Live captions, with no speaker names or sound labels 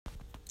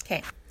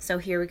Okay, so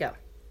here we go.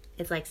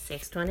 It's like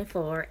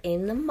 6:24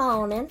 in the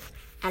morning,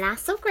 and I'm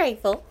so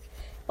grateful.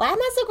 Why am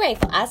I so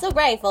grateful? I'm so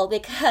grateful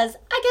because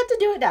I get to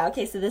do it now.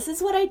 Okay, so this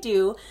is what I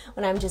do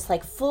when I'm just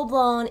like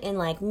full-blown in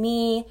like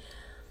me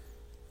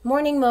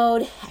morning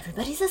mode.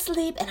 Everybody's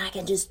asleep, and I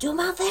can just do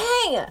my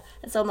thing.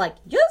 And so I'm like,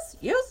 yes,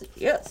 yes,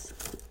 yes.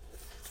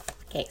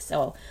 Okay,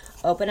 so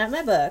open up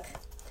my book.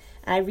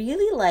 I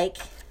really like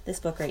this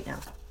book right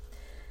now.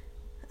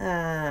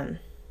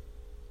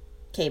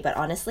 Okay, but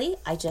honestly,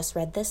 I just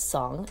read this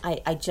song.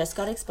 I just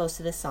got exposed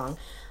to this song.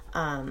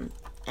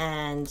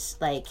 And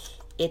like,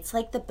 it's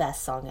like the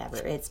best song ever.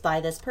 It's by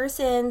this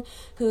person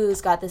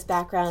who's got this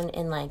background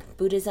in like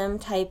Buddhism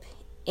type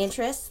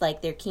interests.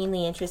 Like they're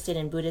keenly interested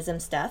in Buddhism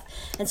stuff.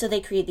 And so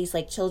they create these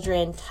like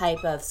children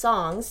type of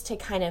songs to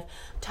kind of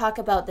talk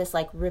about this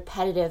like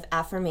repetitive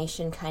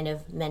affirmation kind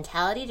of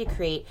mentality to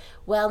create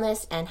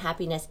wellness and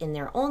happiness in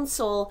their own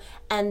soul.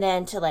 And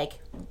then to like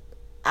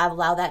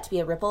allow that to be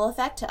a ripple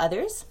effect to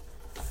others.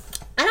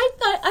 And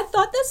I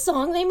thought this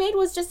song they made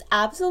was just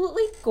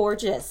absolutely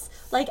gorgeous.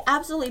 Like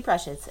absolutely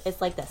precious. It's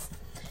like this.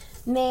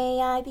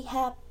 May I be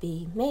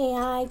happy, may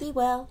I be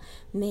well,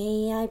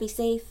 may I be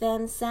safe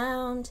and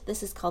sound.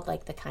 This is called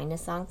like the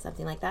kindness song,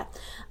 something like that.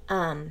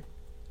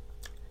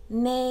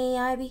 May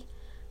I be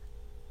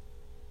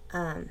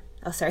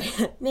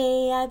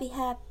may I be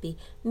happy,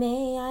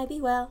 may I be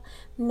well,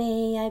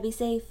 may I be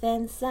safe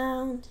and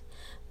sound.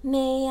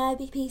 May I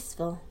be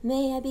peaceful,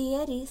 may I be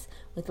at ease,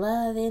 with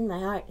love in my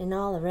heart and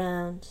all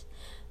around.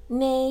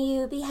 May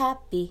you be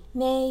happy,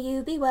 may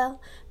you be well,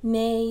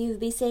 may you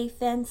be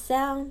safe and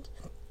sound.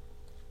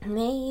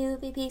 May you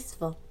be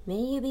peaceful, may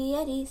you be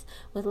at ease,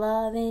 with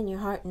love in your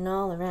heart and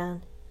all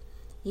around.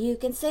 You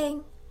can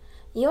sing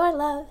your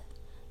love,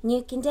 and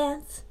you can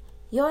dance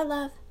your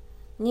love,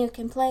 and you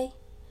can play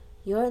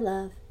your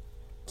love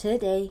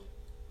today,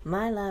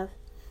 my love.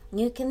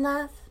 You can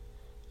laugh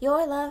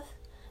your love,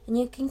 and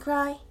you can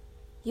cry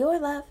your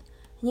love,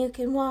 and you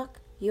can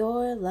walk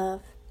your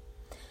love.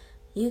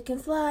 You can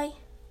fly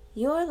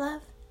your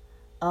love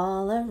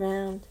all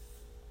around.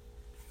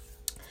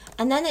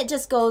 And then it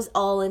just goes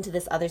all into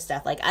this other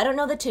stuff. Like, I don't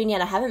know the tune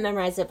yet. I haven't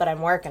memorized it, but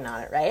I'm working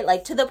on it, right?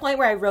 Like, to the point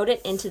where I wrote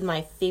it into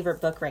my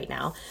favorite book right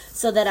now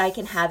so that I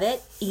can have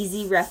it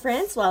easy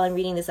reference while I'm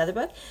reading this other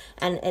book.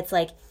 And it's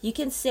like, you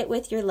can sit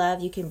with your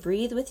love. You can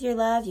breathe with your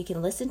love. You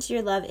can listen to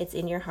your love. It's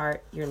in your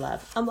heart, your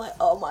love. I'm like,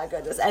 oh my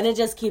goodness. And it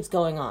just keeps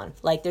going on.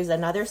 Like, there's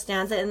another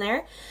stanza in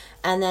there.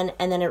 And then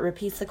it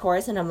repeats the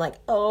chorus. And I'm like,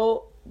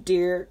 oh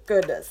dear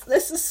goodness,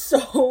 this is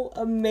so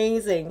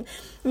amazing.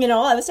 You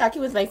know, I was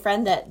talking with my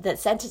friend that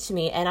sent it to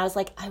me, and I was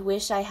like, I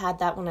wish I had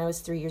that when I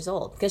was 3 years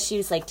old, because she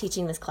was like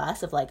teaching this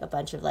class of like a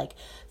bunch of like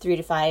 3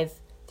 to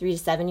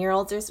 7 year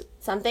olds or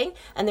something,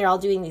 and they're all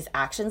doing these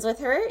actions with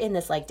her in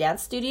this like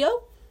dance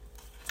studio,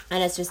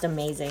 and it's just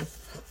amazing.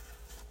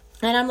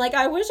 And I'm like,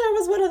 I wish I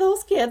was one of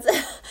those kids.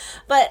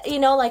 But you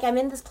know, like I'm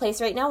in this place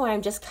right now where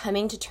I'm just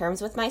coming to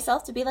terms with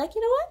myself to be like,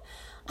 you know what,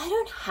 I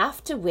don't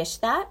have to wish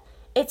that.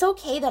 It's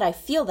okay that I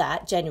feel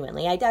that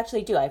genuinely. I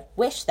actually do. I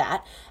wish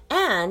that.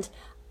 And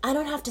I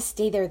don't have to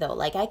stay there though.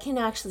 Like I can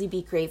actually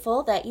be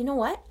grateful that, you know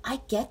what?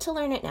 I get to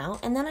learn it now.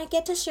 And then I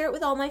get to share it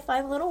with all my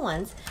 5 little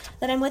ones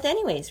that I'm with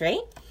anyways,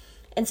 right?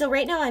 And so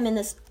right now I'm in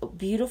this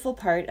beautiful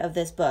part of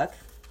this book.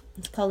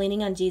 It's called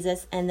Leaning on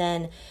Jesus. And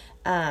then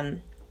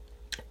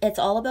it's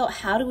all about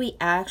how do we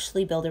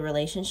actually build a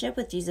relationship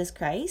with Jesus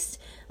Christ,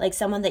 like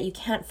someone that you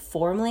can't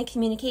formally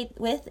communicate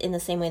with in the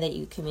same way that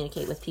you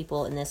communicate with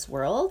people in this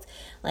world,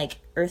 like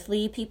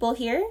earthly people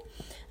here.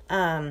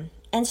 And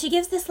she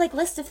gives this like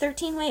list of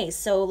 13 ways.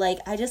 So like,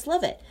 I just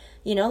love it.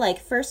 You know, like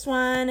first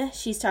one,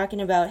 she's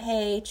talking about,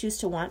 hey, choose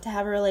to want to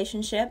have a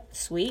relationship.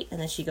 Sweet. And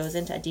then she goes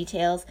into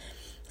details.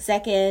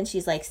 Second,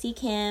 she's like, seek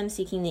him,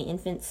 seeking the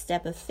infant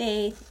step of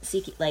faith,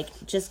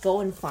 just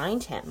go and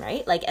find him,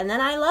 right? Like, and then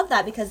I love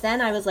that because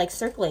then I was like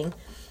circling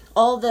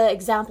all the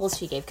examples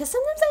she gave, because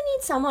sometimes I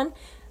need someone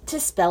to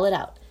spell it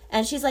out.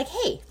 And she's like,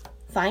 hey,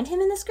 find him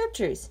in the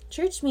scriptures,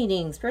 church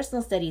meetings,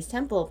 personal studies,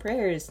 temple,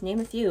 prayers, name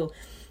a few.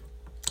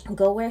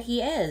 Go where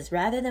he is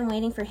rather than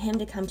waiting for him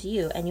to come to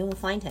you, and you will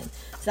find him.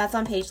 So that's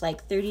on page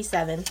like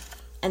 37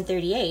 and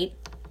 38.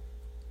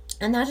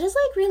 And that just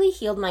like really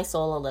healed my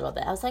soul a little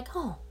bit. I was like,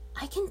 oh,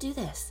 I can do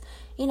this.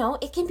 You know,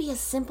 it can be as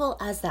simple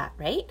as that,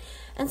 right?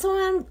 And so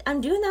I'm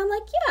doing that. I'm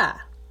like,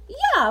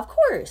 yeah, of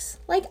course.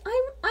 Like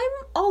I'm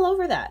all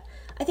over that.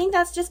 I think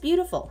that's just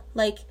beautiful.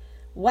 Like,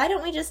 why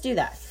don't we just do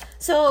that?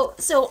 So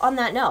on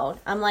that note,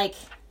 I'm like,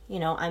 you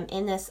know, I'm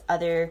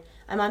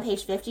on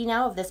page 50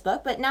 now of this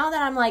book, but now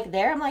that I'm like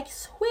there, I'm like,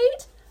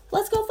 sweet,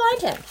 let's go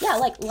find him. Yeah,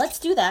 like let's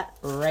do that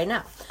right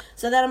now.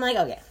 So then I'm like,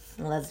 okay,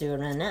 let's do it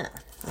right now.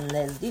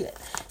 Let's do it.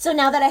 So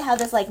now that I have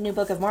this like new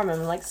Book of Mormon,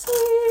 I'm like,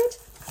 sweet.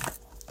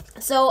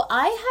 So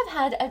I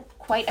have had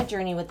quite a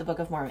journey with the Book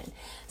of Mormon.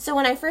 So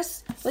when I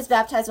first was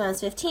baptized when I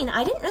was 15,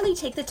 I didn't really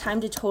take the time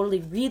to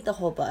totally read the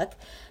whole book,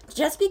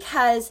 just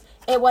because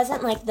it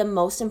wasn't like the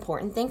most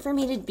important thing for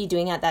me to be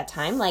doing at that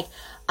time. Like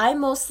I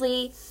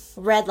mostly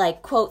read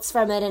like quotes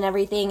from it and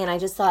everything, and I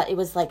just thought it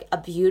was like a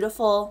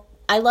beautiful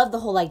I love the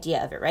whole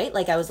idea of it, right?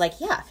 Like I was like,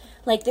 yeah,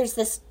 like there's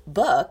this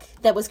book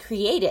that was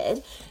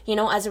created, you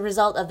know, as a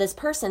result of this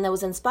person that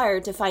was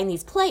inspired to find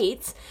these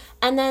plates.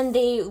 And then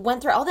they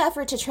went through all the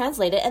effort to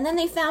translate it. And then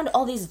they found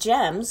all these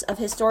gems of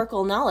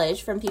historical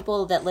knowledge from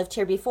people that lived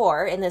here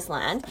before in this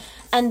land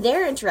and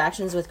their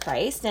interactions with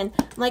Christ. And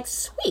I'm like,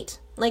 sweet.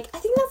 Like, I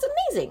think that's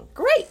amazing.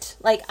 Great.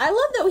 Like, I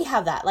love that we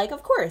have that. Like,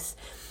 of course.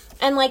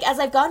 And like, as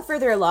I've gone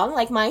further along,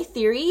 like my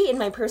theory in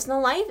my personal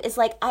life is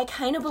like, I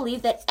kind of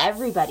believe that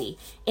everybody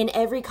in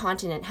every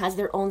continent has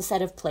their own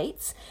set of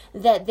plates,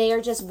 that they are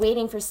just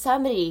waiting for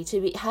somebody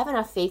to have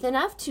enough faith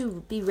enough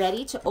to be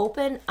ready to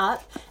open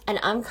up and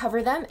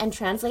uncover them and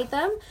translate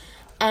them.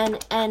 And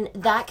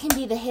that can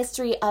be the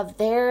history of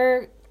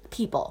their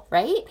people,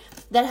 right?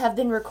 That have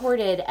been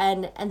recorded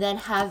and then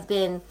have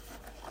been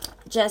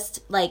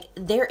just like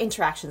their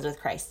interactions with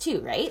Christ too,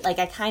 right? Like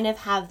I kind of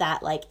have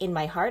that like in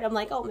my heart. I'm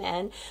like, oh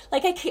man,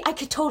 like I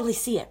could totally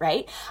see it,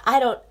 right?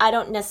 I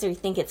don't necessarily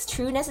think it's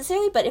true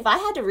necessarily, but if I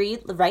had to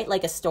write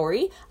like a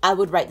story, I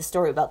would write the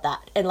story about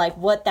that and like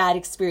what that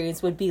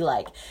experience would be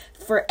like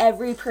for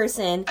every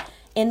person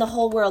in the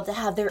whole world to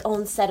have their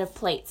own set of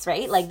plates,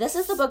 right? Like this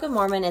is the Book of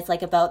Mormon. It's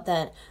like about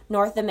the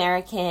North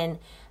American,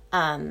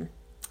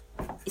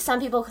 some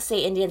people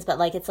say Indians, but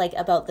like it's like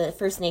about the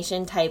First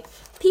Nation type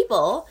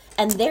people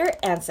and their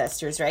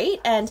ancestors, right?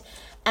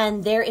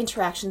 And their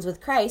interactions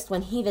with Christ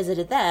when he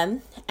visited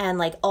them and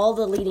like all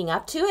the leading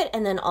up to it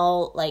and then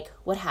all like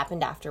what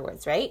happened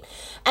afterwards, right?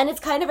 And it's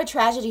kind of a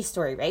tragedy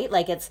story, right?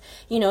 Like it's,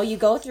 you know, you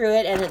go through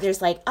it and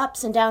there's like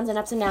ups and downs and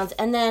ups and downs.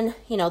 And then,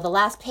 you know, the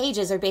last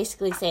pages are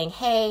basically saying,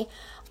 hey,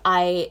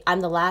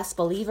 I'm the last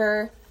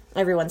believer.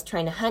 Everyone's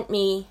trying to hunt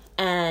me.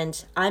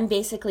 And I'm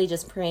basically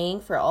just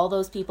praying for all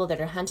those people that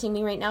are hunting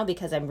me right now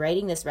because I'm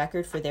writing this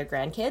record for their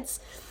grandkids.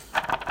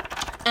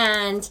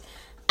 And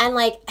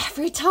like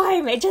every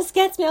time it just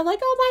gets me, I'm like,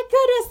 oh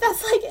my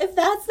goodness, that's like, if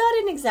that's not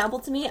an example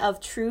to me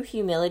of true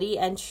humility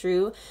and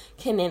true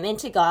commitment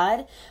to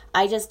God,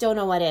 I just don't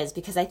know what is,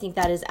 because I think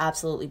that is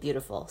absolutely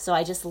beautiful. So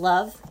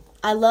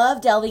I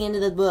love delving into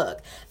the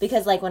book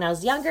because like when I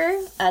was younger,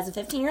 as a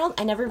 15-year-old,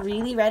 I never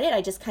really read it.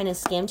 I just kind of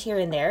skimmed here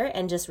and there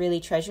and just really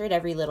treasured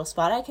every little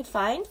spot I could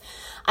find.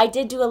 I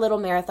did do a little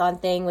marathon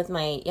thing with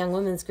my young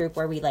women's group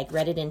where we like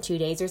read it in 2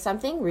 days or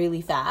something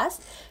really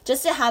fast,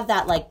 just to have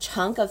that like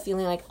chunk of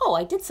feeling like, oh,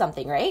 I did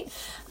something, right?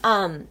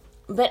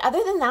 But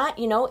other than that,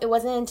 you know, it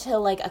wasn't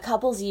until like a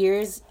couple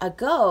years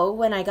ago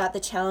when I got the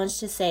challenge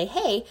to say,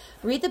 hey,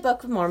 read the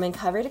Book of Mormon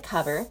cover to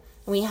cover.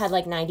 We had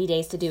like 90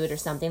 days to do it or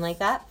something like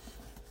that.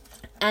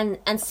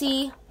 And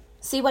see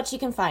what you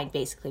can find,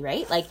 basically,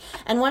 right? Like,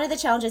 and one of the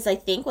challenges I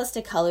think was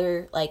to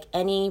color like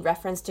any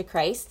reference to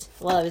Christ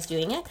while I was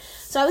doing it.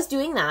 So I was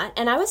doing that,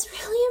 and I was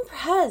really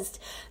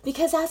impressed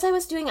because as I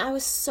was doing, I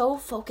was so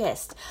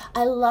focused.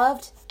 I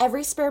loved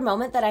every spare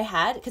moment that I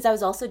had because I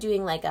was also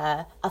doing like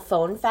a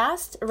phone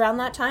fast around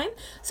that time.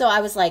 So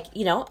I was like,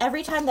 you know,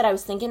 every time that I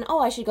was thinking, oh,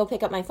 I should go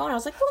pick up my phone, I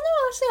was like, well,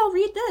 no, actually,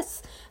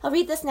 I'll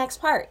read this next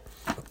part.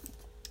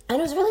 And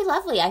it was really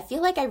lovely. I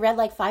feel like I read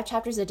like 5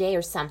 chapters a day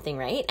or something,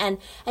 right? And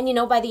you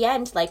know, by the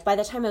end, like by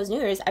the time it was New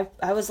Year's,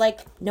 I was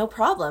like, no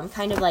problem,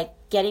 kind of like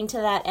getting to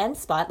that end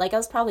spot. Like I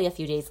was probably a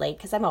few days late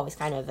because I'm always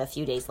kind of a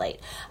few days late.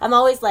 I'm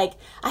always like,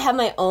 I have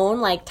my own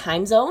like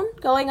time zone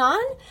going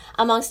on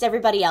amongst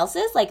everybody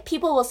else's. Like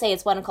people will say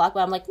it's 1 o'clock,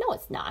 but I'm like, no,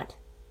 it's not.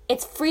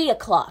 It's 3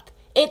 o'clock.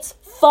 It's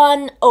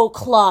fun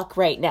o'clock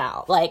right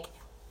now. Like,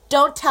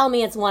 don't tell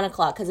me it's 1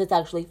 o'clock because it's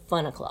actually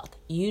fun o'clock.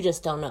 You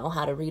just don't know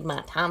how to read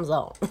my time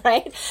zone,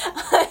 right?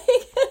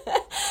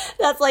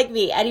 That's like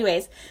me.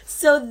 Anyways,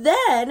 so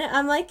then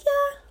I'm like,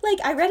 yeah, like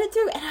I read it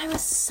through and I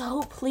was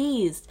so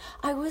pleased.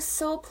 I was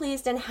so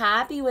pleased and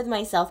happy with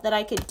myself that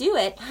I could do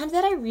it and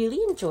that I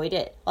really enjoyed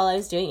it while I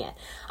was doing it.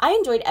 I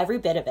enjoyed every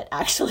bit of it,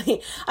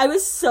 actually. I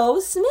was so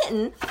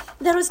smitten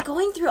that I was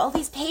going through all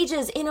these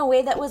pages in a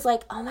way that was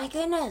like, oh my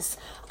goodness,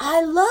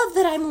 I love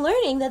that I'm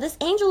learning that this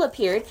angel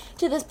appeared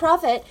to this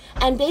prophet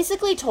and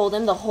basically told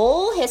him the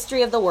whole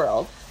history of the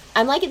world.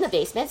 I'm like in the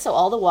basement, so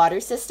all the water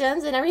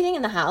systems and everything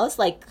in the house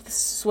like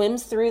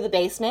swims through the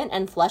basement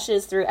and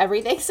flushes through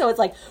everything. So it's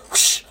like,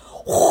 whoosh,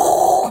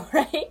 whoosh,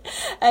 right?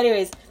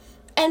 Anyways,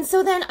 and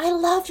so then I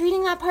loved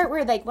reading that part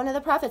where like one of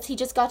the prophets, he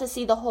just got to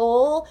see the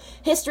whole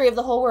history of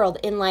the whole world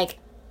in like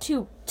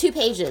two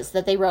pages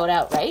that they wrote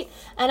out, right?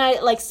 And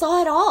I like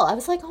saw it all. I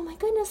was like, oh my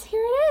goodness,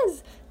 here it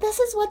is. This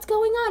is what's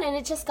going on. And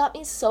it just got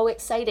me so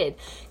excited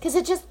because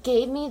it just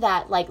gave me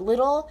that like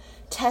little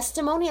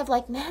testimony of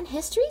like, man,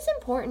 history is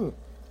important.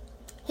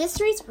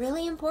 History is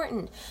really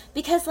important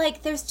because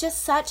like there's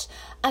just such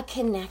a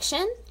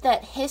connection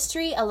that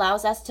history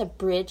allows us to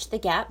bridge the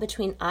gap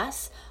between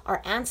us,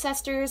 our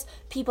ancestors,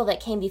 people that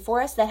came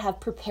before us that have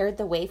prepared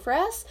the way for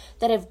us,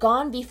 that have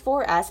gone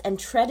before us and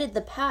treaded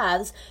the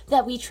paths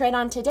that we tread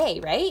on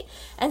today, right?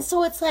 And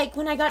so it's like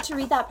when I got to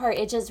read that part,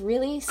 it just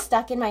really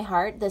stuck in my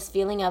heart, this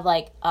feeling of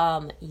like,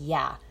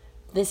 yeah,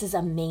 this is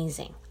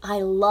amazing.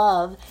 I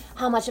love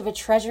how much of a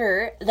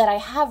treasure that I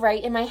have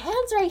right in my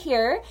hands right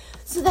here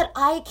so that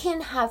I can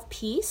have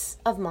peace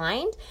of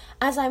mind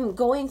as I'm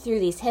going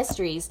through these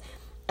histories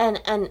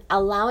and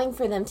allowing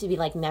for them to be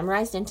like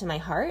memorized into my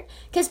heart.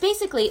 Because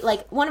basically,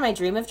 like, one of my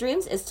dream of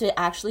dreams is to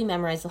actually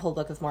memorize the whole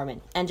Book of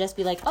Mormon and just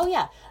be like, oh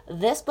yeah,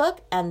 this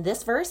book and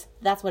this verse,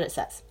 that's what it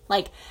says.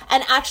 Like,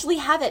 and actually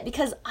have it,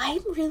 because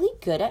I'm really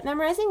good at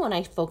memorizing when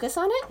I focus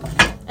on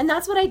it. And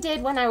that's what I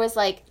did when I was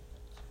like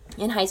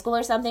in high school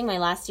or something, my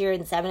last year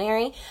in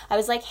seminary. I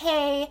was like,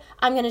 hey,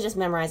 I'm going to just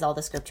memorize all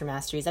the scripture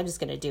masteries. I'm just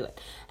going to do it.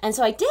 And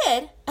so I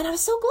did, and I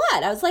was so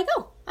glad. I was like,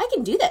 oh, I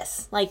can do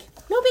this. Like,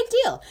 no big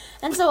deal.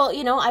 And so,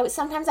 you know,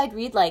 sometimes I'd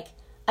read, like,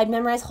 I'd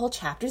memorize whole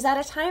chapters at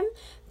a time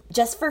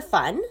just for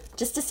fun,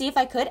 just to see if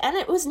I could. And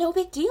it was no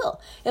big deal.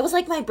 It was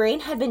like my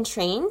brain had been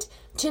trained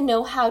to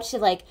know how to,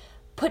 like,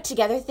 put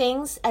together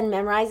things and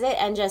memorize it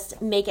and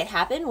just make it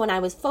happen when I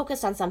was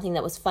focused on something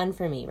that was fun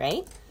for me,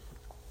 right?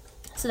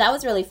 So that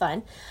was really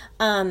fun.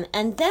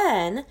 And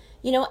then,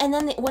 you know, and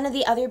then one of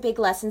the other big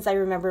lessons I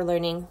remember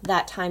learning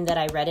that time that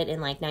I read it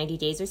in like 90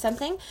 days or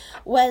something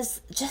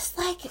was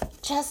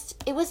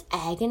it was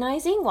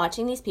agonizing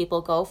watching these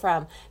people go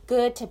from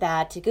good to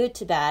bad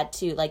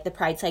to like the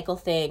pride cycle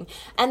thing.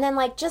 And then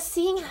like just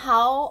seeing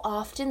how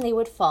often they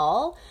would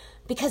fall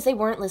because they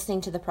weren't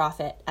listening to the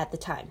prophet at the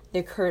time,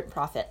 their current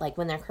prophet. Like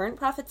when their current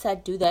prophet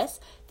said, do this,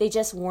 they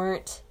just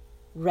weren't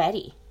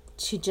ready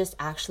to just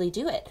actually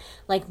do it.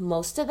 Like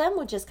most of them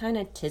would just kind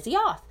of tizzy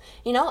off,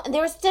 you know. And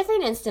there was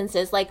different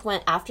instances, like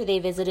when after they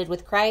visited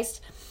with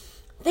Christ,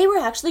 they were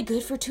actually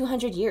good for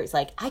 200 years.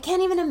 Like I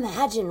can't even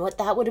imagine what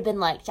that would have been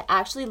like to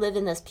actually live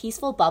in this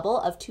peaceful bubble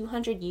of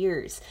 200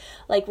 years,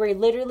 like where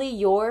literally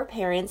your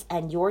parents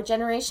and your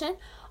generation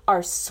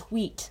are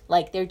sweet.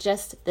 Like they're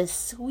just this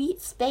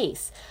sweet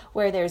space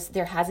where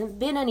there hasn't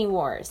been any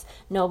wars.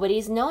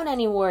 Nobody's known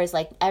any wars.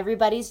 Like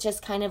everybody's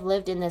just kind of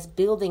lived in this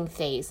building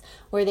phase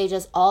where they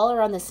just all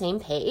are on the same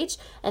page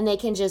and they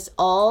can just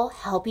all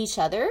help each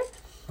other.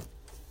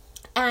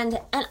 And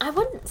I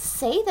wouldn't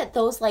say that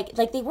those like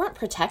they weren't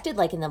protected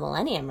like in the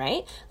millennium,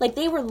 right? Like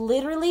they were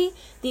literally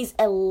these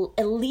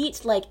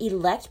elite, like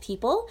elect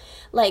people.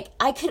 Like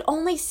I could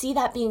only see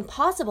that being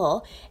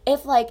possible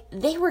if like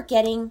they were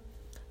getting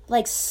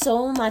like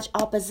so much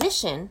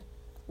opposition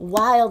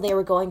while they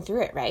were going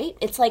through it, right?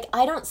 It's like,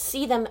 I don't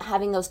see them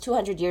having those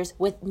 200 years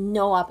with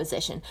no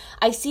opposition.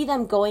 I see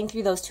them going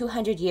through those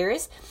 200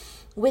 years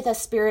with a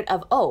spirit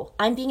of, oh,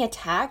 I'm being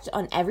attacked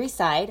on every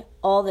side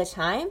all the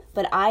time,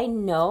 but I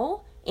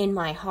know in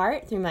my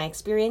heart, through my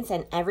experience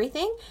and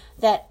everything,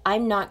 that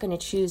I'm not going to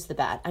choose the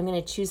bad. I'm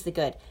going to choose the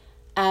good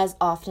as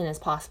often as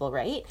possible,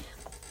 right?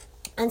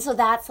 And so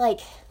that's like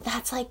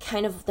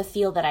kind of the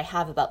feel that I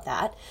have about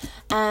that.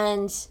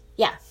 And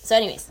yeah, so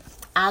anyways,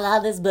 I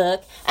love this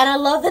book. And I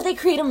love that they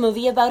create a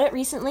movie about it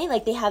recently.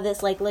 Like they have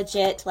this like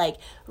legit like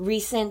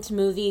recent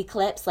movie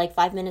clips, like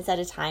 5 minutes at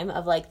a time,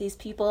 of like these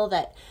people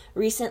that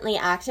recently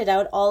acted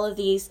out all of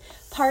these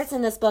parts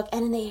in this book,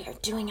 and they are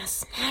doing a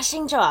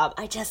smashing job.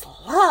 I just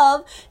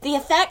love the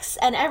effects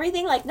and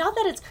everything. Like, not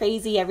that it's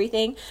crazy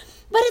everything,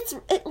 but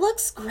it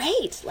looks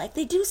great. Like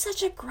they do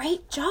such a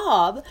great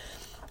job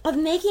of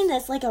making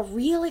this like a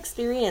real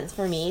experience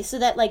for me, so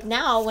that like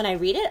now when I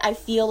read it, I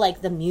feel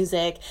like the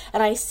music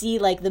and I see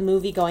like the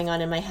movie going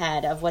on in my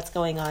head of what's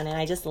going on, and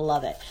I just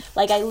love it.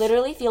 Like I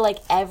literally feel like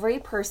every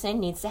person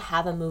needs to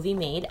have a movie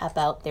made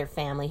about their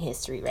family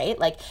history, right?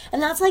 Like,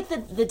 and that's like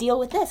the deal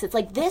with this. It's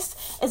like, this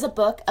is a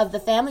book of the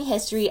family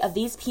history of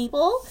these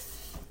people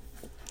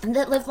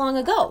that lived long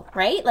ago,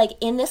 right? Like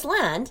in this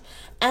land,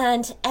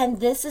 and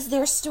this is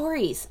their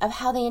stories of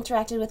how they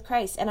interacted with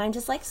Christ. And I'm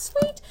just like,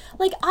 sweet.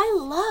 Like I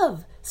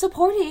love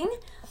supporting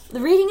the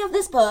reading of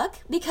this book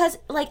because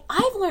like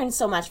I've learned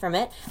so much from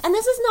it, and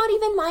this is not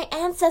even my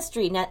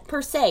ancestry net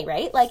per se,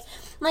 right? Like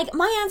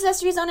my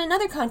ancestry is on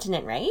another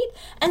continent, right?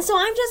 And so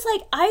I'm just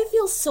like, I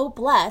feel so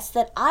blessed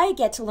that I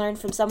get to learn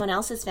from someone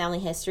else's family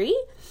history.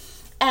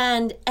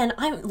 And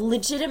I'm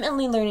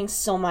legitimately learning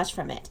so much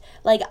from it.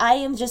 Like, I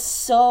am just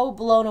so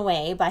blown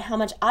away by how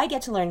much I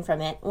get to learn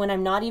from it when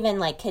I'm not even,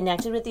 like,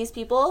 connected with these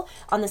people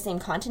on the same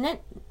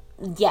continent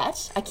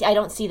yet. I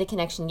don't see the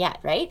connection yet,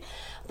 right?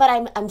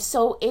 But I'm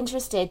so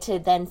interested to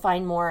then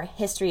find more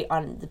history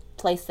on the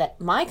place that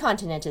my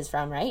continent is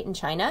from, right, in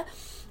China.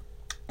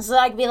 So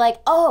I could be like,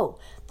 oh,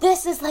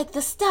 this is like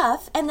the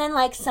stuff, and then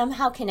like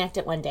somehow connect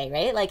it one day,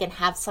 right? Like, and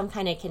have some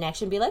kind of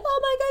connection, be like, oh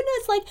my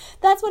goodness,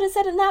 like that's what it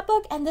said in that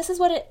book, and this is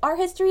what our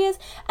history is,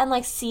 and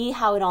like see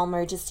how it all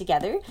merges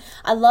together.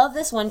 I love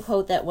this one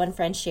quote that one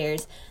friend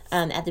shares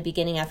at the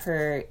beginning of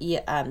her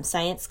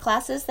science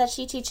classes that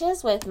she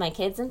teaches with my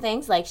kids and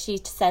things. Like,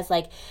 she says,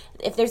 like,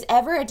 if there's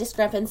ever a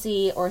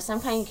discrepancy or some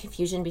kind of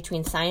confusion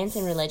between science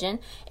and religion,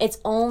 it's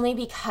only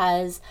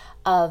because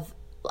of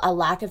a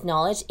lack of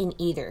knowledge in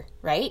either,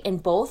 right? In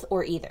both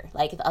or either.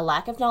 Like a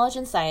lack of knowledge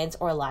in science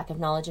or a lack of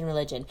knowledge in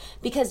religion.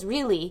 Because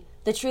really,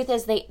 the truth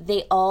is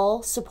they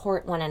all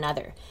support one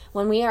another.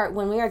 When we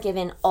are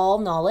given all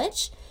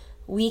knowledge,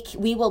 we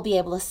will be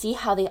able to see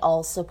how they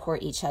all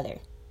support each other.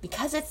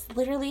 Because it's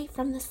literally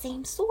from the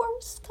same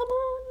source. Come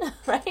on,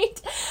 right?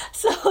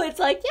 So it's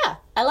like, yeah,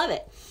 I love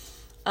it.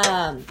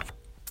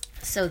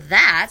 So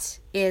that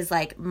is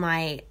like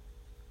my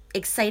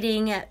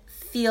exciting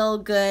feel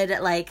good,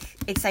 like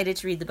excited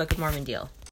to read the Book of Mormon deal.